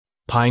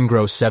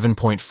Pinegrow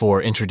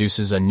 7.4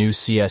 introduces a new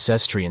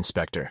CSS Tree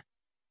Inspector.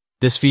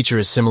 This feature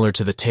is similar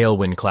to the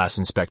Tailwind class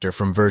inspector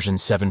from version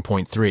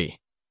 7.3.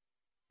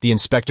 The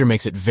inspector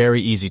makes it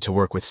very easy to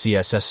work with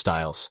CSS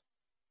styles.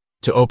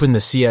 To open the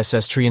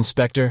CSS Tree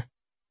Inspector,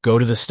 go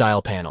to the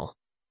Style panel.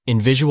 In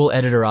Visual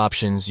Editor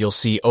Options, you'll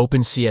see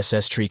Open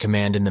CSS Tree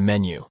command in the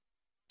menu.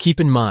 Keep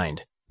in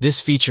mind,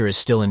 this feature is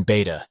still in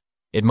beta.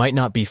 It might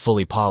not be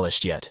fully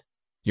polished yet.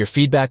 Your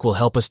feedback will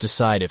help us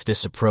decide if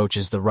this approach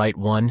is the right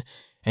one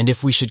and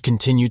if we should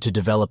continue to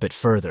develop it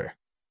further.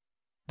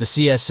 The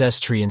CSS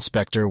Tree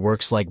Inspector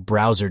works like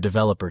browser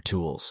developer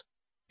tools.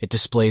 It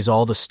displays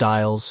all the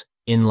styles,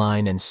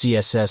 inline, and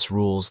CSS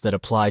rules that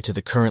apply to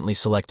the currently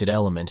selected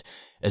element,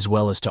 as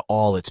well as to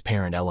all its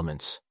parent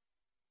elements.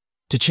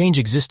 To change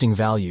existing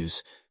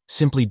values,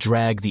 simply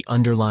drag the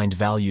underlined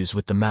values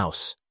with the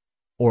mouse,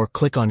 or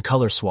click on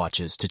color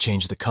swatches to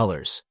change the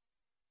colors.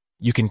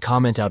 You can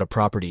comment out a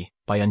property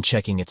by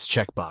unchecking its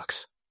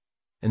checkbox,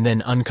 and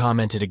then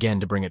uncomment it again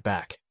to bring it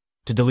back.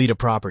 To delete a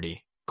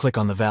property, click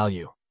on the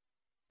value.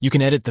 You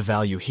can edit the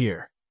value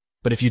here,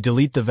 but if you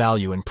delete the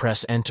value and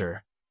press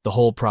Enter, the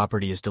whole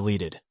property is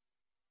deleted.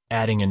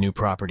 Adding a new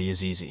property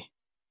is easy.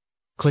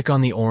 Click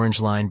on the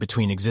orange line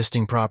between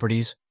existing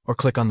properties or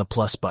click on the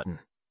plus button.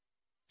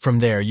 From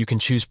there, you can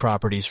choose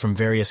properties from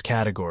various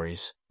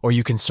categories, or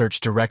you can search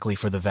directly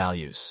for the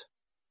values.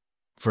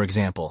 For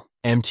example,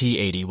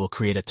 MT80 will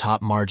create a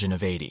top margin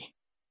of 80.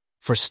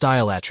 For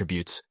style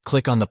attributes,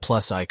 click on the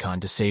plus icon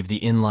to save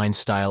the inline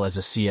style as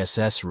a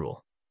CSS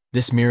rule.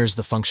 This mirrors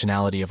the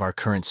functionality of our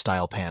current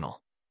style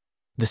panel.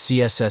 The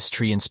CSS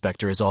Tree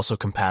Inspector is also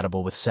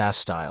compatible with SASS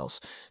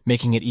Styles,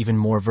 making it even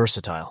more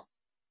versatile.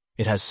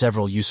 It has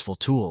several useful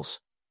tools.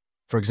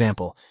 For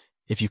example,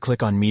 if you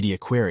click on Media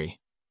Query,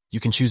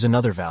 you can choose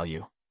another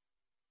value.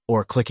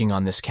 Or clicking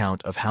on this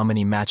count of how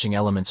many matching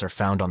elements are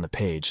found on the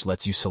page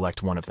lets you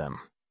select one of them.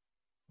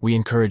 We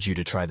encourage you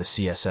to try the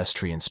CSS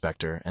Tree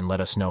Inspector and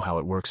let us know how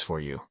it works for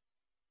you.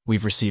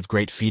 We've received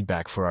great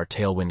feedback for our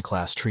Tailwind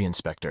class Tree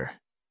Inspector,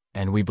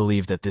 and we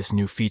believe that this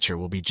new feature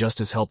will be just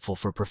as helpful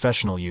for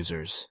professional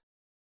users.